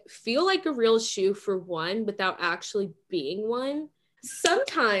 They feel like a real shoe for one without actually being one.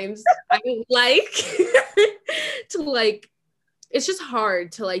 Sometimes I like to like, it's just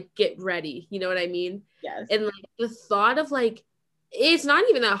hard to like get ready, you know what I mean? Yes. And like the thought of like, it's not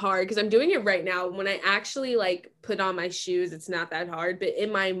even that hard because I'm doing it right now. When I actually like put on my shoes, it's not that hard, but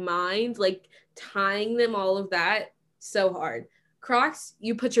in my mind, like tying them, all of that, so hard. Crocs,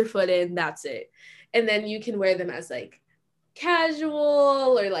 you put your foot in, that's it. And then you can wear them as like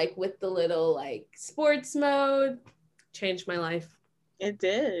casual or like with the little like sports mode. Changed my life. It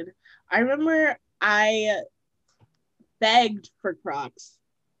did. I remember I begged for Crocs.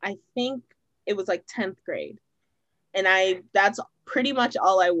 I think it was like 10th grade. And that's pretty much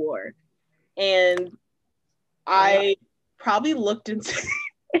all I wore. And I probably looked insane.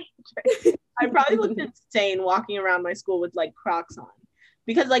 I probably looked insane walking around my school with like Crocs on.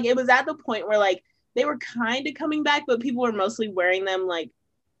 Because like it was at the point where like they were kind of coming back, but people were mostly wearing them like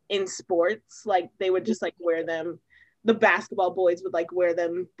in sports. Like they would just like wear them. The basketball boys would like wear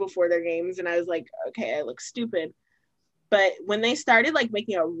them before their games. And I was like, okay, I look stupid. But when they started like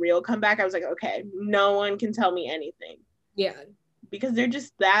making a real comeback, I was like, okay, no one can tell me anything. Yeah. Because they're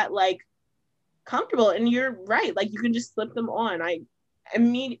just that like comfortable. And you're right. Like you can just slip them on. I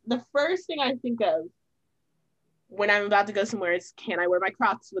mean, the first thing I think of when I'm about to go somewhere is, can I wear my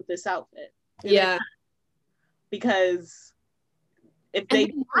Crocs with this outfit? Yeah. Because if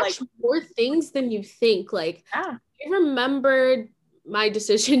they like more things than you think, like I remembered my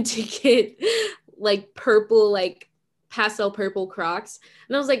decision to get like purple, like pastel purple Crocs,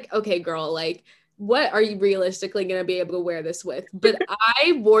 and I was like, okay, girl, like what are you realistically gonna be able to wear this with? But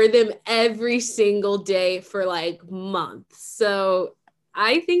I wore them every single day for like months, so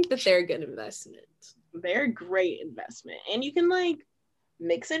I think that they're a good investment. They're a great investment, and you can like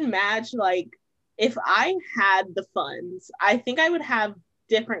mix and match. Like if I had the funds, I think I would have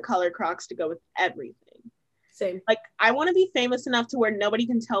different color Crocs to go with everything. Same. Like I want to be famous enough to where nobody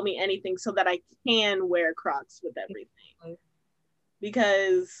can tell me anything so that I can wear Crocs with everything.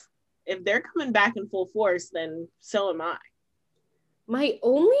 Because if they're coming back in full force, then so am I. My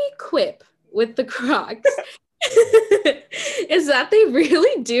only quip with the Crocs is that they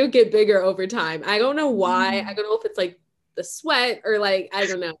really do get bigger over time. I don't know why. I don't know if it's like the sweat or like, I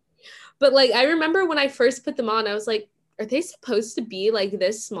don't know. But like, I remember when I first put them on, I was like, are they supposed to be like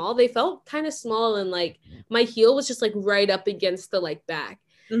this small? They felt kind of small, and like my heel was just like right up against the like back.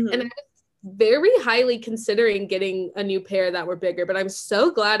 And I was very highly considering getting a new pair that were bigger, but I'm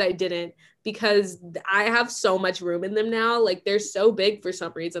so glad I didn't, because I have so much room in them now. Like they're so big for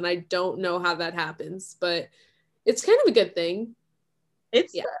some reason. I don't know how that happens, but it's kind of a good thing.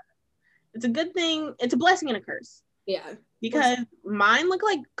 It's a good thing. It's a blessing and a curse. Yeah. Because mine look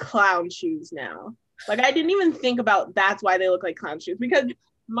like clown shoes now. Like I didn't even think about that's why they look like clown shoes, because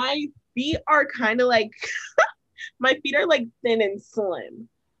my feet are kind of like my feet are like thin and slim.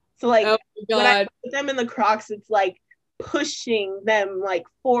 So like when I put them in the Crocs, it's like pushing them like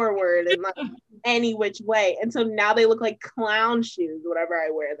forward and like any which way. And so now they look like clown shoes, whatever I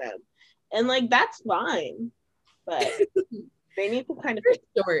wear them. And like that's fine. But they need to kind of fit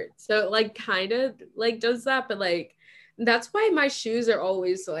short. So like kind of like does that, but like that's why my shoes are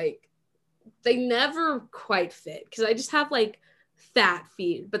always like, they never quite fit, because I just have like fat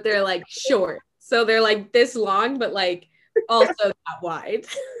feet, but they're like short. So they're like this long, but like also that wide.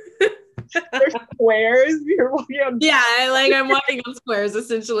 They're squares. You're walking on. Yeah, I'm walking on squares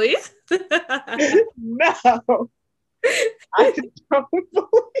essentially. No. I don't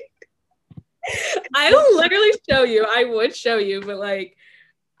believe. I'll literally show you. I would show you, but like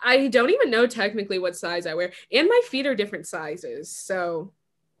I don't even know technically what size I wear. And my feet are different sizes. So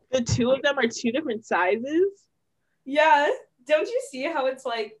the two of them are two different sizes? Yeah. Don't you see how it's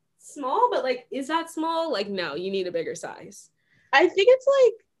like small, but like, is that small? Like, no, you need a bigger size. I think it's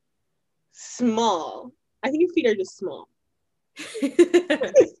like small. I think your feet are just small.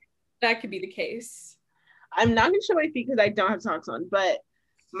 That could be the case. I'm not gonna show my feet because I don't have socks on, but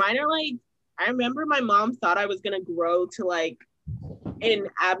mine are like, I remember my mom thought I was gonna grow to like an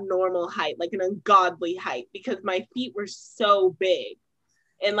abnormal height, like an ungodly height, because my feet were so big.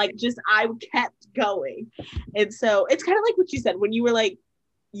 And like just I kept going. And so it's kind of like what you said when you were like,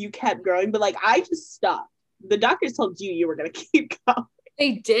 you kept growing, but like I just stopped. The doctors told you were going to keep going.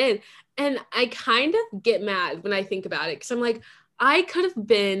 They did. And I kind of get mad when I think about it because I'm like, I could have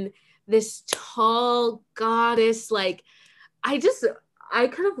been this tall goddess. Like, I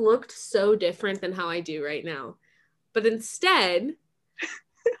could have looked so different than how I do right now. But instead,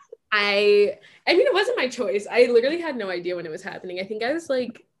 I mean, it wasn't my choice. I literally had no idea when it was happening. I think I was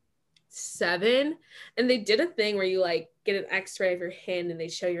like 7, and they did a thing where you like get an x-ray of your hand and they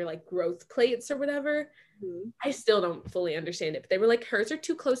show your like growth plates or whatever. Mm-hmm. I still don't fully understand it, but they were like, hers are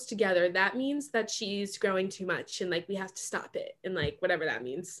too close together. That means that she's growing too much and like we have to stop it and like whatever that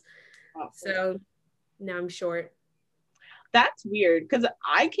means. So now I'm short. That's weird because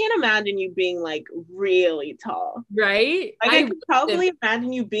I can't imagine you being like really tall. Right? Like I could probably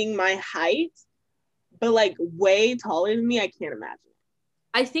imagine you being my height, but like way taller than me, I can't imagine.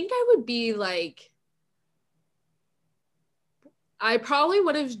 I think I would be like, I probably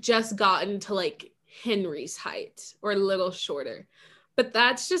would have just gotten to like Henry's height or a little shorter, but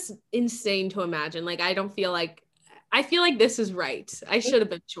that's just insane to imagine. Like, I feel like this is right. I should have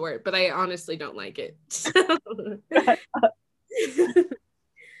been short, but I honestly don't like it. Oh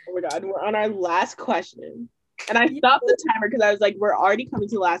my God, we're on our last question. And I stopped the timer because I was like, we're already coming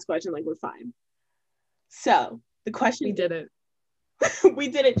to the last question. Like, we're fine. So the question. We did it. We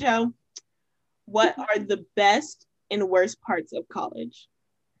did it, Joe. What are the best and worst parts of college?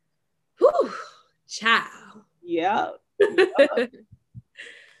 Whew, child. Yeah. The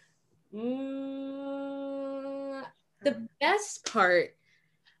best part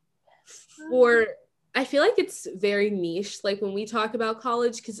I feel like it's very niche, like when we talk about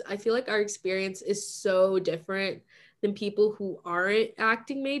college, because I feel like our experience is so different than people who aren't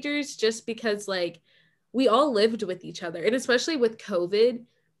acting majors, just because like we all lived with each other. And especially with COVID,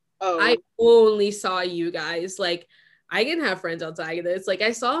 I only saw you guys. Like, I didn't have friends outside of this. Like,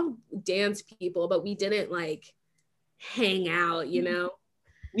 I saw dance people, but we didn't like hang out, you know?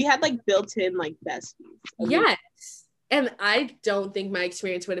 We had like built-in like besties. Yes. And I don't think my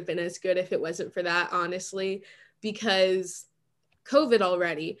experience would have been as good if it wasn't for that, honestly, because COVID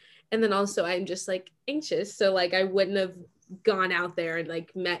already. And then also I'm just like anxious. So like I wouldn't have gone out there and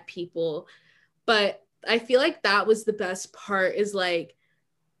like met people. But I feel like that was the best part, is like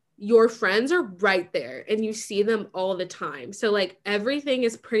your friends are right there and you see them all the time. So like everything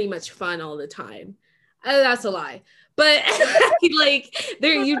is pretty much fun all the time. That's a lie. But like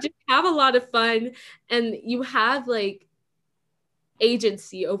there, you just have a lot of fun and you have like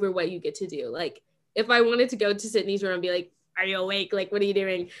agency over what you get to do. Like if I wanted to go to Sydney's room and be like, are you awake? Like, what are you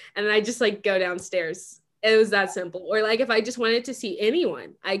doing? And then I just like go downstairs. It was that simple. Or like if I just wanted to see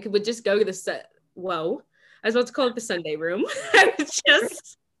anyone, would just go to the whoa, I was about to call it the Sunday room. I would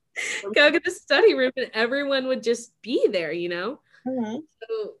just go to the study room and everyone would just be there, you know? Mm-hmm.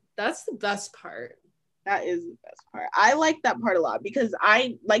 So that's the best part. That is the best part. I like that part a lot because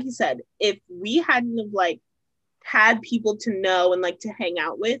like you said, if we hadn't have like had people to know and like to hang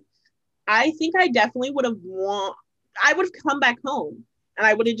out with, I think I definitely would have come back home and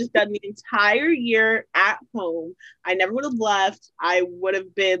I would have just done the entire year at home. I never would have left. I would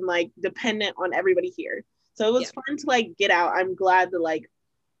have been like dependent on everybody here. So it was fun to like get out. I'm glad that like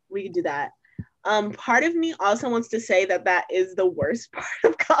we could do that. Part of me also wants to say that is the worst part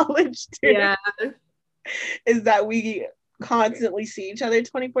of college too. Yeah. Is that we constantly see each other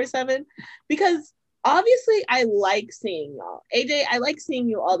 24/7 because obviously I like seeing y'all. AJ, I like seeing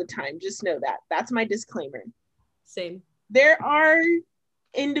you all the time. Just know that. That's my disclaimer. Same. There are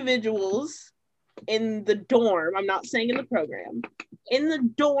individuals in the dorm, I'm not saying in the program, in the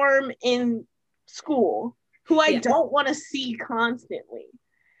dorm in school who I don't want to see constantly.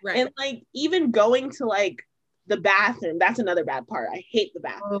 Right. And like even going to like the bathroom, that's another bad part. I hate the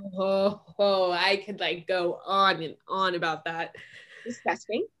bathroom. Oh, I could like go on and on about that.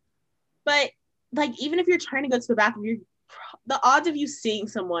 Disgusting. But like even if you're trying to go to the bathroom, the odds of you seeing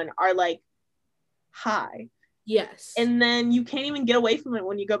someone are like high. Yes. And then you can't even get away from it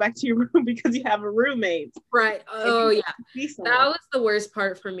when you go back to your room because you have a roommate. Right. Oh yeah. That was the worst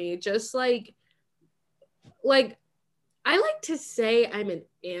part for me. Just like I like to say I'm an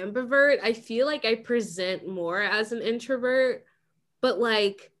ambivert. I feel like I present more as an introvert, but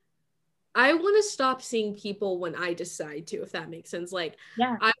like I want to stop seeing people when I decide to, if that makes sense. Like,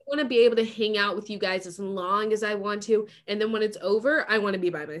 I want to be able to hang out with you guys as long as I want to. And then when it's over, I want to be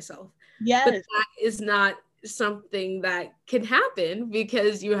by myself. Yes. But that is not something that can happen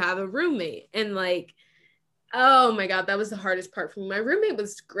because you have a roommate. And like, Oh my God, that was the hardest part for me. My roommate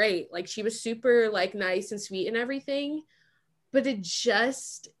was great. Like, she was super like nice and sweet and everything, but it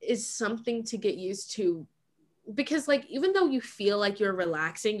just is something to get used to, because like, even though you feel like you're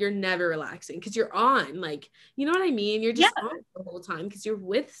relaxing, you're never relaxing because you're on, like, you know what I mean? You're just on the whole time because you're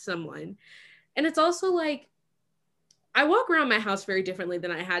with someone. And it's also like, I walk around my house very differently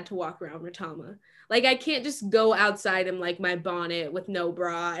than I had to walk around Ratama. Like, I can't just go outside in like my bonnet with no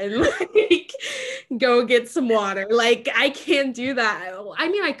bra and like go get some water. Like, I can't do that. I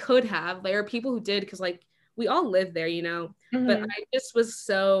mean, I could have. There are people who did, because like we all live there, you know. But I just was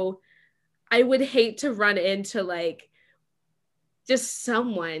so, I would hate to run into like just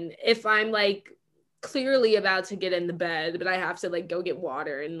someone if I'm like clearly about to get in the bed, but I have to like go get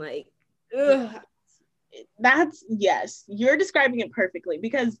water and like, ugh. That's, yes, you're describing it perfectly,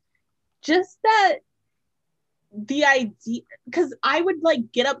 because just that, the idea, because I would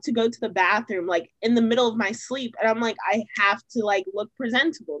like get up to go to the bathroom like in the middle of my sleep, and I'm like, I have to like look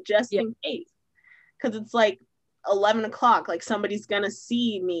presentable just in case, because it's like 11 o'clock, like somebody's gonna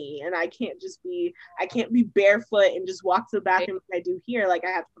see me, and I can't be barefoot and just walk to the bathroom like I do here. Like, I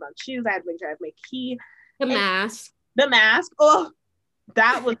have to put on shoes, I have to make sure I have my key. The mask. Oh,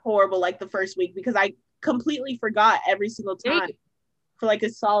 that was horrible, like the first week, because I completely forgot every single time for like a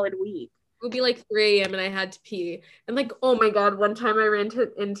solid week. It would be like 3 a.m. and I had to pee. And like, oh my God, one time I ran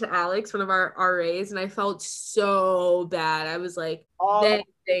into Alex, one of our RAs, and I felt so bad. I was like, they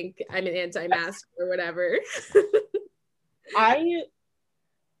think I'm an anti-mask or whatever. I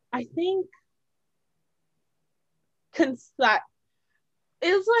think it's like,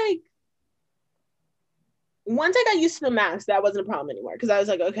 once I got used to the mask, that wasn't a problem anymore, because I was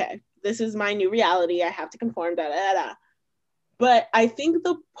like, okay, this is my new reality. I have to conform, da da da. But I think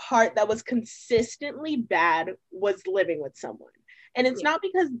the part that was consistently bad was living with someone. And it's not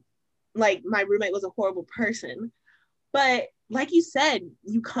because like my roommate was a horrible person, but like you said,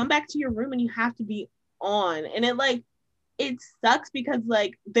 you come back to your room and you have to be on. And it sucks, because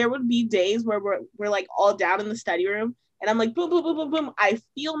like there would be days where we're like all down in the study room, and I'm like, boom, boom, boom, boom, boom. I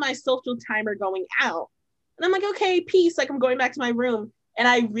feel my social timer going out. And I'm like, okay, peace. Like, I'm going back to my room. And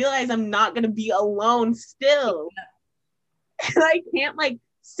I realize I'm not going to be alone still. And I can't like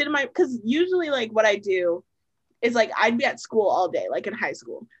sit in my, because usually like what I do is like, I'd be at school all day, like in high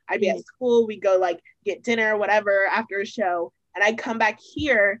school. I'd be at school, we go like get dinner, whatever, after a show. And I'd come back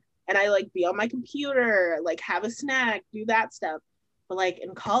here and I like be on my computer, like have a snack, do that stuff. But like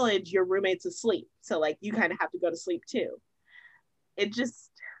in college, your roommate's asleep. So like you kind of have to go to sleep too.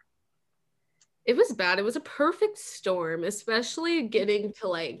 It was bad. It was a perfect storm, especially getting to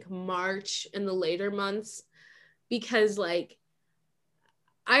like March and the later months, because like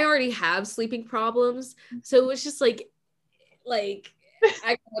I already have sleeping problems. So it was just like I don't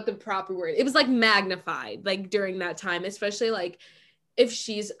know what the proper word. It was like magnified like during that time, especially like if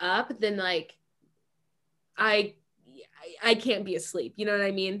she's up, then like I can't be asleep. You know what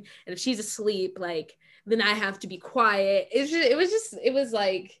I mean? And if she's asleep, like then I have to be quiet. It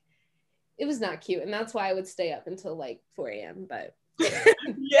was not cute. And that's why I would stay up until like 4 a.m. But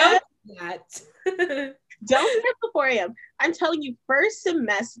yeah. Don't stay up till 4 a.m. I'm telling you, first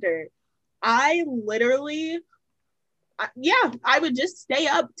semester, I literally, I would just stay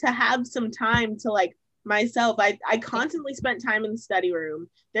up to have some time to like myself. I constantly spent time in the study room.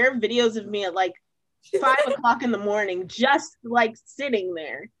 There are videos of me at like 5 o'clock in the morning, just like sitting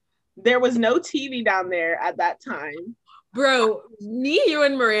there. There was no TV down there at that time. Bro, me, you,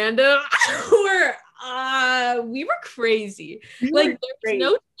 and Miranda we were crazy. There was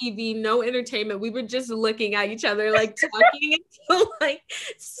no TV, no entertainment. We were just looking at each other, like talking until like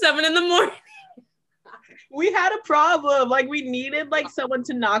 7 a.m. We had a problem. Like we needed like someone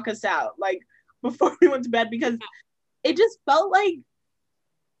to knock us out, like before we went to bed, because it just felt like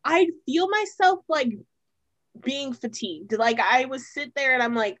I'd feel myself like being fatigued. Like I would sit there and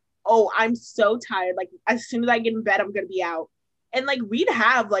I'm like, oh, I'm so tired. Like as soon as I get in bed, I'm gonna be out. And like we'd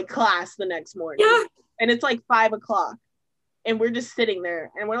have like class the next morning, and it's like 5 o'clock, and we're just sitting there,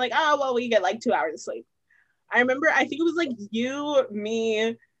 and we're like, oh well, we get like 2 hours of sleep. I remember, I think it was like you,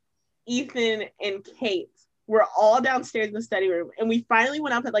 me, Ethan, and Kate were all downstairs in the study room, and we finally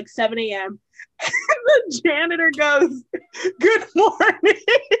went up at like 7 a.m. and the janitor goes, "Good morning."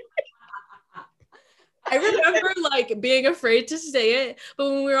 I remember like being afraid to say it, but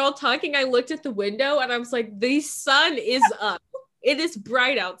when we were all talking, I looked at the window and I was like, the sun is up. It is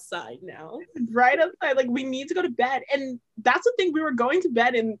bright outside now. It's bright outside. Like we need to go to bed. And that's the thing, we were going to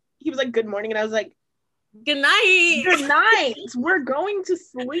bed and he was like, good morning. And I was like, good night. Good night. We're going to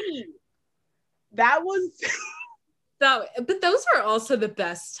sleep. That was but those were also the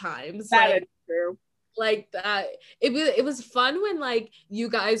best times. That is true. like that. It was fun when like you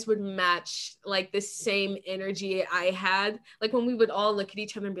guys would match like the same energy I had, like when we would all look at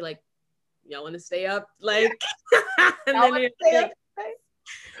each other and be like, y'all want to stay up, like and then it's like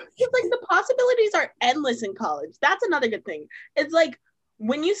the possibilities are endless in college. That's another good thing. It's like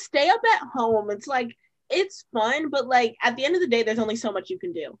when you stay up at home, it's like it's fun, but like at the end of the day, there's only so much you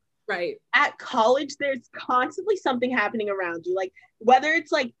can do. Right. At college, there's constantly something happening around you. Like whether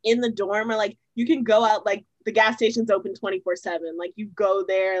it's like in the dorm or like you can go out, like the gas station's open 24/7. Like you go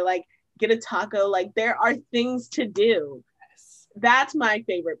there, like get a taco. Like there are things to do. Yes. That's my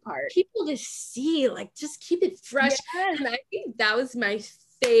favorite part. People to see, like just keep it fresh. Yes. And I think that was my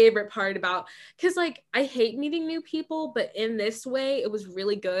favorite part about, because like I hate meeting new people, but in this way it was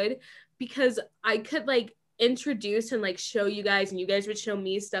really good because I could like introduce and like show you guys, and you guys would show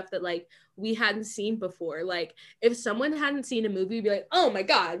me stuff that like we hadn't seen before. Like if someone hadn't seen a movie, we'd be like, oh my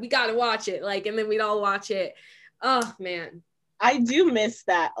god, we gotta watch it, like, and then we'd all watch it. Oh man, I do miss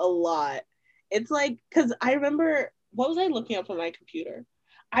that a lot. It's like, because I remember, what was I looking up on my computer?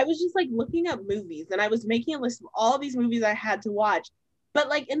 I was just like looking up movies and I was making a list of all these movies I had to watch. But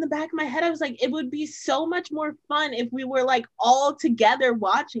like in the back of my head, I was like, it would be so much more fun if we were like all together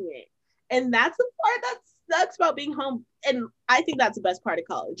watching it. And that's the part that sucks about being home. And I think that's the best part of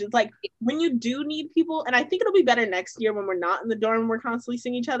college. It's like when you do need people, and I think it'll be better next year when we're not in the dorm, we're constantly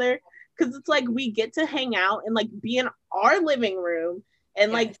seeing each other. Because it's like we get to hang out and like be in our living room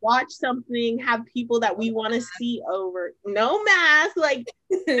and like watch something, have people that we want to see over. No mask, like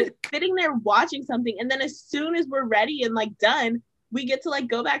sitting there watching something. And then as soon as we're ready and like done, we get to like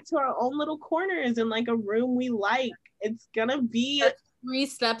go back to our own little corners in like a room we like. It's gonna be 3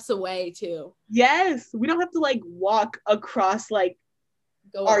 steps away too. Yes, we don't have to like walk across like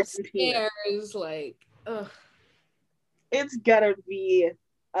go upstairs, like ugh. It's gonna be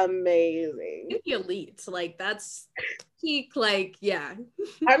amazing. It's the elite, like that's peak, like yeah.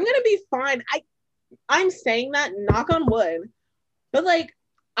 I'm gonna be fine. I'm saying that, knock on wood, but like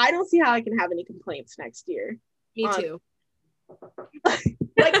I don't see how I can have any complaints next year. Me too.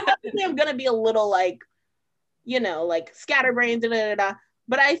 Like obviously I'm gonna be a little like, you know, like scatterbrained,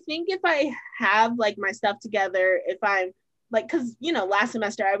 but I think if I have like my stuff together, if I'm like, because you know last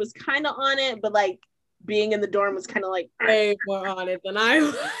semester I was kind of on it, but like being in the dorm was kind of like way more on it than I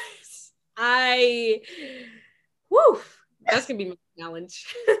was. That's gonna be my challenge.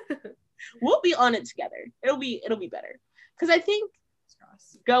 We'll be on it together. It'll be better, because I think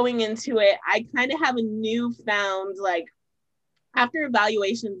going into it I kind of have a newfound, like, after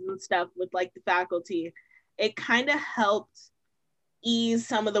evaluations and stuff with like the faculty, it kind of helped ease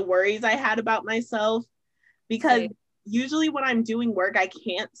some of the worries I had about myself, because usually when I'm doing work, I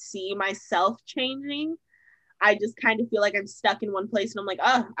can't see myself changing. I just kind of feel like I'm stuck in one place and I'm like,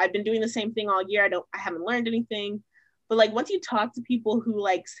 oh, I've been doing the same thing all year. I haven't learned anything. But like once you talk to people who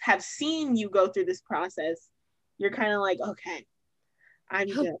like have seen you go through this process, you're kind of like, okay, I'm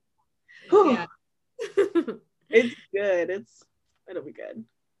good. Yeah. It's good. It'll be good.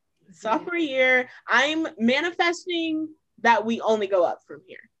 Sophomore year, I'm manifesting that we only go up from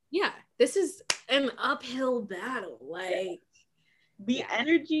here. Yeah, this is an uphill battle. Like the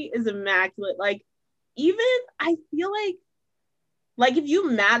energy is immaculate. Like even I feel like if you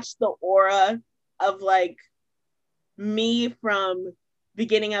match the aura of like me from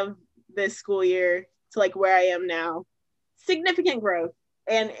beginning of this school year to like where I am now, significant growth,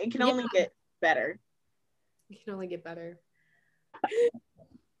 and it can only get better. It can only get better.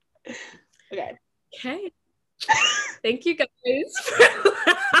 Okay. Thank you guys.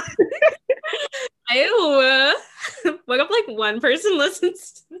 I what if like one person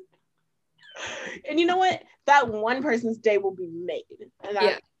listens to... And you know what? That one person's day will be made. And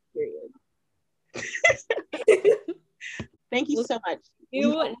that's period. Thank you so much. See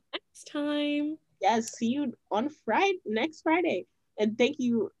you next time. Yes, see you on next Friday. And thank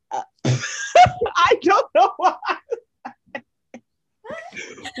you. I don't know why.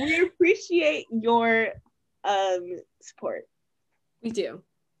 We appreciate your support. We do.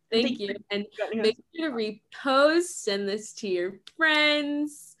 Thank you. And make sure to repost, send this to your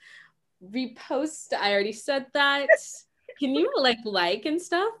friends. Repost, I already said that. Can you like and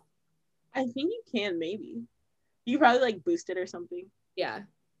stuff? I think you can, maybe. You probably like boost it or something. Yeah.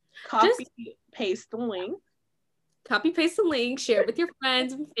 Paste the link. Copy, paste the link, share it with your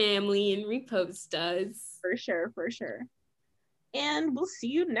friends and family, and repost us. For sure. And we'll see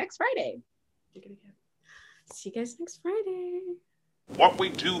you next Friday. See you guys next Friday. What we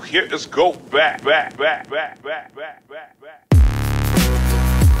do here is go back.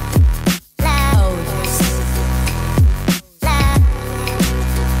 Loud.